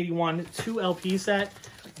 1981, 2 LP set.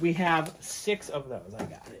 We have 6 of those. I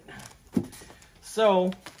got it.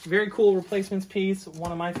 So, very cool Replacements piece.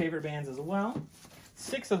 One of my favorite bands as well.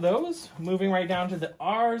 6 of those. Moving right down to the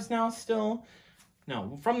R's now still.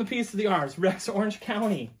 No, from the piece to the R's. Rex Orange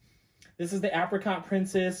County. This is the Apricot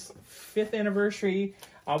Princess 5th anniversary.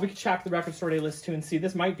 We could check the Record Store Day list too and see.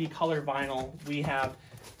 This might be color vinyl. We have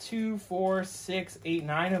 2, 4, 6, 8,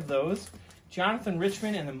 9 of those. Jonathan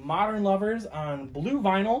Richman and the Modern Lovers on blue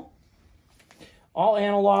vinyl. All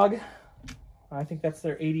analog. I think that's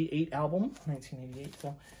their 88 album, 1988.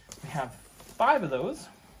 So we have 5 of those.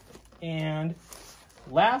 And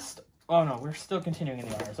last, oh no, we're still continuing in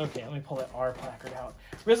the R's. Okay, let me pull that R placard out.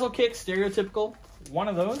 Rizzle Kick, Stereotypical, 1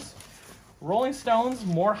 of those. Rolling Stones,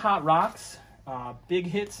 More Hot Rocks, Big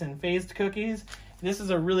Hits and Phased Cookies. This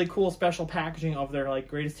is a really cool special packaging of their like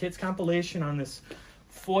greatest hits compilation on this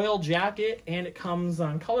foil jacket, and it comes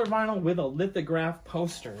on color vinyl with a lithograph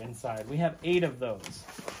poster inside. We have 8 of those.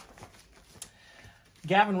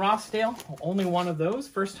 Gavin Rossdale, only 1 of those.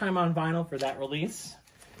 First time on vinyl for that release.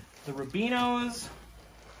 The Rubinos,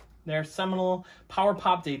 their seminal power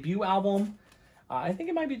pop debut album. I think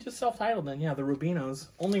it might be just self-titled then. Yeah, the Rubinos,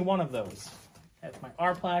 only 1 of those. That's my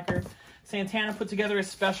R placard. Santana put together a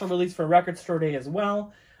special release for Record Store Day as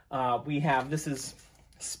well. This is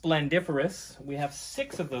Splendiferous. We have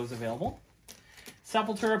 6 of those available.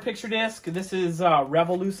 Sepultura picture disc. This is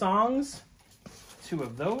Revolu Songs. 2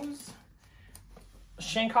 of those.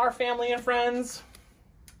 Shankar Family and Friends.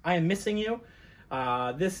 I Am Missing You.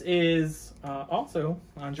 This is also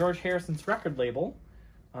on George Harrison's record label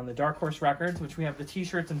on the Dark Horse Records, which we have the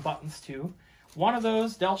t-shirts and buttons to. 1 of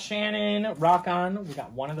those. Del Shannon, Rock On. We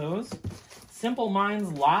got 1 of those. Simple Minds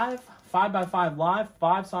Live, 5x5 Live,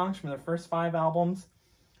 5 songs from their first 5 albums.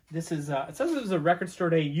 This is, it says it was a Record Store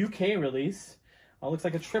Day UK release. Looks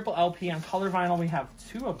like a triple LP on color vinyl. We have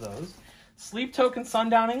 2 of those. Sleep Token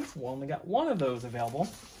Sundowning. We only got 1 of those available.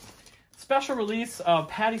 Special release of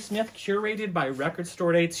Patti Smith, curated by Record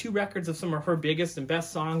Store Day. 2 records of some of her biggest and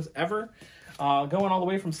best songs ever. Going all the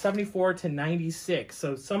way from 74 to 96.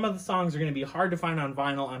 So some of the songs are going to be hard to find on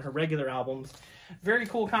vinyl on her regular albums. Very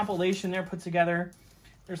cool compilation there put together.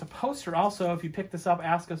 There's a poster also. If you pick this up,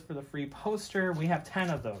 ask us for the free poster. We have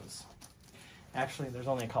 10 of those. Actually, there's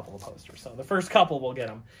only a couple of posters, so the first couple will get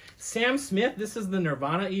them. Sam Smith, this is the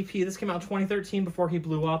Nirvana EP. This came out 2013 before he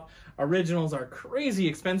blew up. Originals are crazy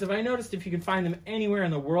expensive. I noticed if you can find them anywhere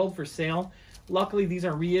in the world for sale. Luckily, these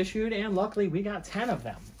are reissued, and luckily, we got 10 of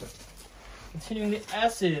them. Continuing the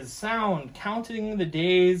S's, Sound, Counting the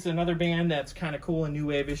Days, another band that's kind of cool and new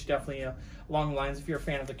wave-ish, definitely along the lines if you're a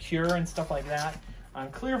fan of The Cure and stuff like that.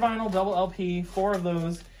 On clear vinyl, double LP, 4 of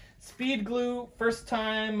those. Speed Glue, first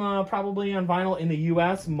time probably on vinyl in the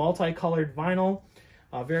US, multicolored vinyl.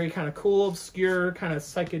 Very kind of cool, obscure, kind of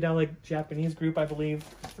psychedelic Japanese group, I believe.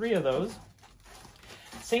 3 of those.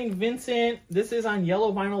 St. Vincent, this is on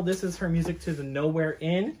yellow vinyl. This is her music to the Nowhere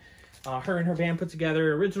Inn. Her and her band put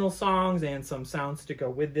together original songs and some sounds to go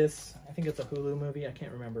with this. I think it's a Hulu movie. I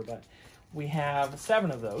can't remember, but we have 7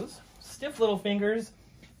 of those. Stiff Little Fingers,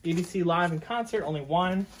 BBC Live in Concert, only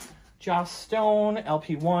 1. Joss Stone,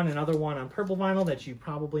 LP1, another one on purple vinyl that you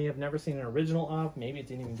probably have never seen an original of. Maybe it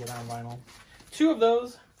didn't even get on vinyl. 2 of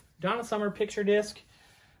those. Donna Summer picture disc.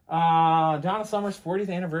 Donna Summer's 40th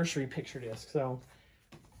anniversary picture disc. So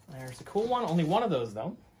there's a cool one. Only 1 of those,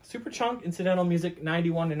 though. Super Chunk incidental music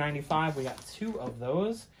 91 to 95. We got 2 of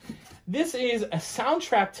those. This is a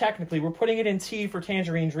soundtrack technically. We're putting it in T for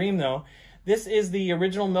Tangerine Dream though. This is the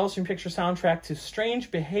original motion picture soundtrack to Strange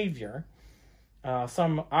Behavior,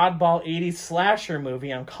 some oddball 80s slasher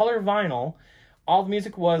movie on color vinyl. All the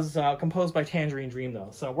music was composed by Tangerine Dream though.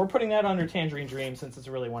 So we're putting that under Tangerine Dream since it's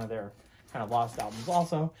really one of their kind of lost albums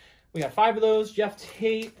also. We got 5 of those. Jeff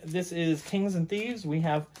Tate, this is Kings and Thieves. We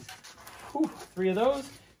have 3 of those.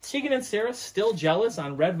 Tegan and Sarah, Still Jealous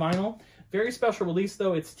on red vinyl. Very special release,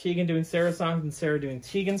 though. It's Tegan doing Sarah songs and Sarah doing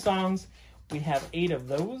Tegan songs. We have 8 of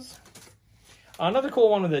those. Another cool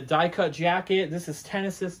one with a die-cut jacket. This is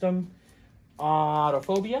Tennis System.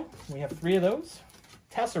 Autophobia. We have 3 of those.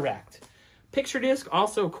 Tesseract. Picture disc,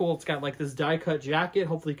 also cool. It's got like this die-cut jacket.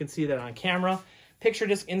 Hopefully you can see that on camera. Picture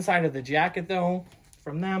disc inside of the jacket, though.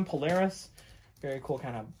 From them, Polaris. Very cool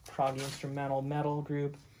kind of prog instrumental metal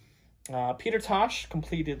group. Peter Tosh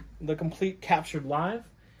completed the complete Captured Live,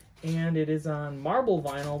 and it is on marble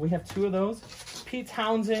vinyl. We have 2 of those. Pete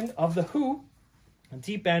Townsend of The Who,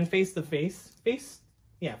 Deep End, Face the Face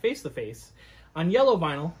on yellow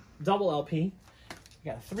vinyl, double LP.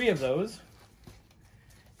 We got 3 of those.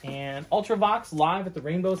 And Ultravox Live at the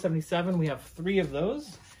Rainbow 77. We have 3 of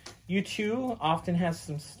those. U2 often has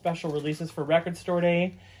some special releases for Record Store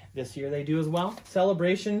Day. This year they do as well.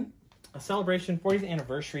 A Celebration 40th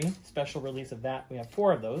Anniversary special release of that. We have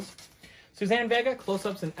 4 of those. Suzanne Vega,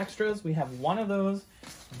 Close-Ups and Extras. We have 1 of those.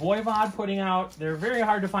 Voivod putting out their very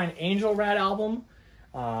hard to find Angel Rat album.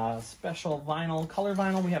 Special vinyl, color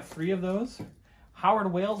vinyl. We have 3 of those.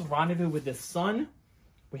 Howard Wales, Rendezvous with the Sun.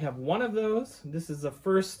 We have 1 of those. This is the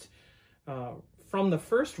first, from the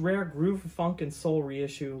first rare groove, funk, and soul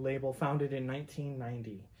reissue label founded in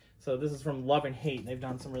 1990. So this is from Love and Hate. They've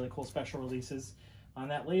done some really cool special releases on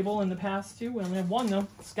that label in the past too. We only have 1 though.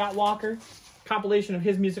 Scott Walker, compilation of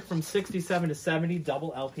his music from 67 to 70,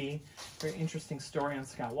 double LP. Very interesting story on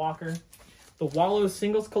Scott Walker. The Wallows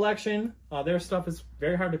Singles Collection, their stuff is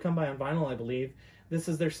very hard to come by on vinyl, I believe. This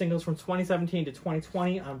is their singles from 2017 to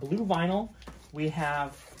 2020 on blue vinyl. We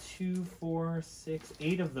have 2, 4, 6,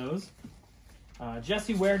 8 of those.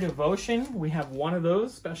 Jessie Ware Devotion, we have 1 of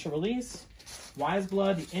those, special release. Wise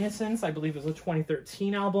Blood, The Innocents, I believe is a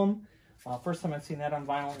 2013 album. First time I've seen that on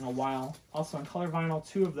vinyl in a while. Also on color vinyl,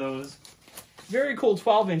 2 of those. Very cool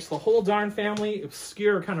 12-inch, The Whole Darn Family,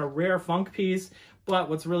 obscure kind of rare funk piece. But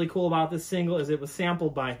what's really cool about this single is it was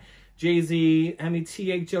sampled by Jay-Z,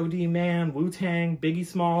 METHOD Man, Wu-Tang, Biggie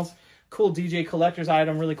Smalls. Cool DJ collector's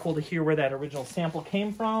item, really cool to hear where that original sample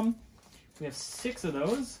came from. We have 6 of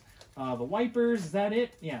those. The Wipers, is that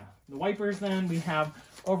it? Yeah, the Wipers then. We have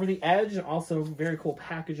Over the Edge, also very cool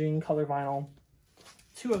packaging, color vinyl.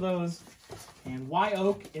 2 of those. And Wye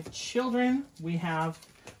Oak, If Children, we have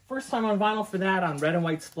first time on vinyl for that on red and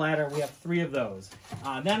white splatter. We have 3 of those.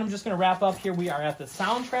 Then I'm just going to wrap up here. We are at the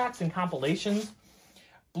soundtracks and compilations.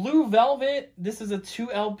 Blue Velvet, this is a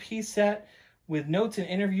 2 LP set with notes and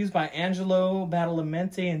interviews by Angelo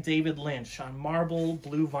Badalamenti and David Lynch on marble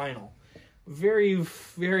blue vinyl. Very,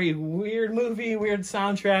 very weird movie, weird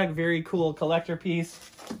soundtrack, very cool collector piece.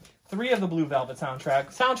 3 of the Blue Velvet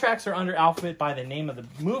soundtrack. Soundtracks are under alphabet by the name of the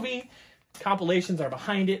movie. Compilations are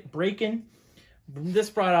behind it. Breakin'. This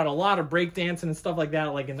brought out a lot of breakdancing and stuff like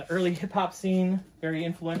that, like in the early hip-hop scene. Very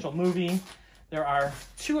influential movie. There are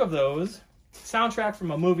 2 of those. Soundtrack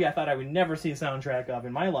from a movie I thought I would never see a soundtrack of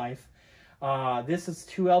in my life. This is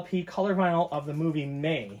 2 LP color vinyl of the movie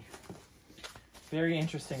May. Very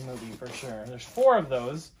interesting movie for sure. There's 4 of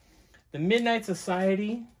those. The Midnight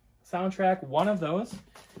Society soundtrack, 1 of those.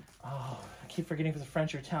 Oh, I keep forgetting if it's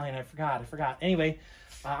French or Italian. I forgot. Anyway,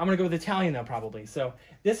 I'm going to go with Italian though, probably. So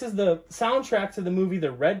this is the soundtrack to the movie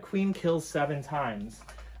The Red Queen Kills 7 Times.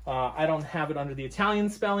 I don't have it under the Italian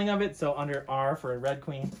spelling of it, so under R for Red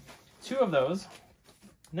Queen. 2 of those.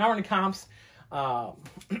 Now we're into comps.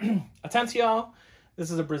 Atencio. This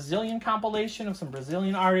is a Brazilian compilation of some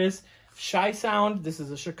Brazilian artists. Shy Sound. This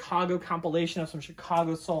is a Chicago compilation of some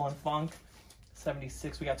Chicago soul and funk.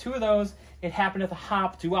 76. We got 2 of those. It Happened at the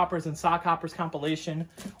Hop, Doo-Oppers and Sock Hoppers compilation.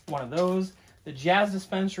 1 of those. The Jazz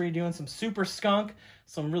Dispensary doing some Super Skunk,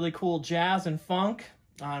 some really cool jazz and funk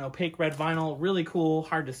on opaque red vinyl. Really cool.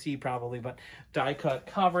 Hard to see probably, but die cut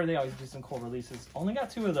cover. They always do some cool releases. Only got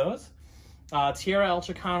 2 of those. Tierra El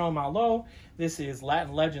Chicano Malo. This is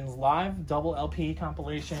Latin Legends Live, double LP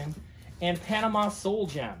compilation. And Panama Soul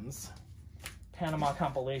Gems. Panama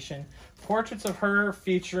compilation. Portraits of Her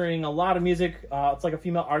featuring a lot of music. It's like a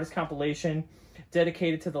female artist compilation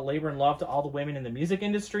dedicated to the labor and love to all the women in the music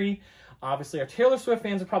industry. Obviously, our Taylor Swift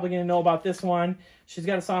fans are probably going to know about this one. She's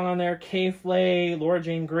got a song on there. K-Flay, Laura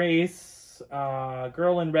Jane Grace,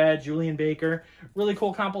 Girl in Red, Julian Baker. Really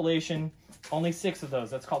cool compilation. Only 6 of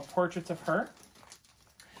those. That's called Portraits of Her.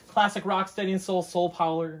 Classic Rock, Steady and Soul, Soul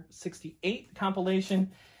Power 68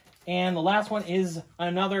 compilation. And the last one is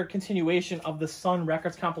another continuation of the Sun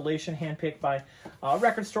Records compilation, handpicked by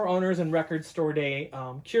record store owners and record store day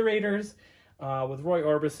curators, with Roy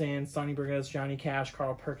Orbison, Sonny Burgess, Johnny Cash,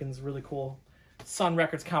 Carl Perkins. Really cool Sun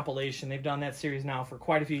Records compilation. They've done that series now for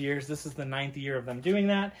quite a few years. This is the 9th year of them doing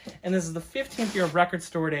that. And this is the 15th year of Record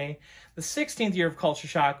Store Day, the 16th year of Culture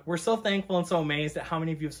Shock. We're so thankful and so amazed at how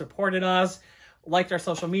many of you have supported us, liked our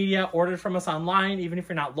social media, ordered from us online, even if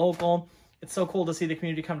you're not local. It's so cool to see the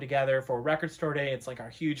community come together for Record Store Day. It's like our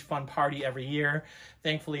huge fun party every year.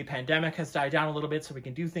 Thankfully, pandemic has died down a little bit so we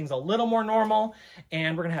can do things a little more normal.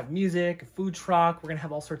 And we're going to have music, a food truck. We're going to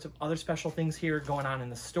have all sorts of other special things here going on in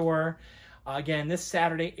the store. Again, this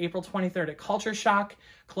Saturday, April 23rd at Culture Shock,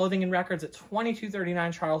 Clothing and Records at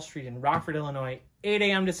 2239 Charles Street in Rockford, Illinois, 8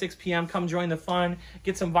 a.m. to 6 p.m. Come join the fun,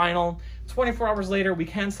 get some vinyl. 24 hours later, we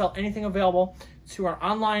can sell anything available to our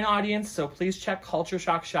online audience, so please check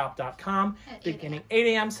cultureshockshop.com beginning 8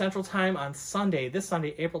 a.m. Central Time on Sunday, this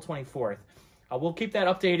Sunday, April 24th. We'll keep that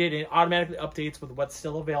updated. It automatically updates with what's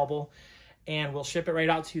still available, and we'll ship it right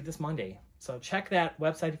out to you this Monday. So check that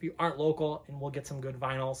website if you aren't local, and we'll get some good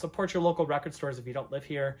vinyl. Support your local record stores if you don't live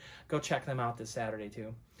here. Go check them out this Saturday,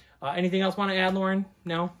 too. Anything else want to add, Lauren?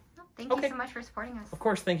 No? Thank you so much for supporting us. Of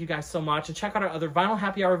course, thank you guys so much. And check out our other Vinyl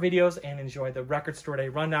Happy Hour videos and enjoy the Record Store Day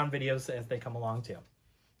rundown videos as they come along, too.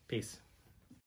 Peace.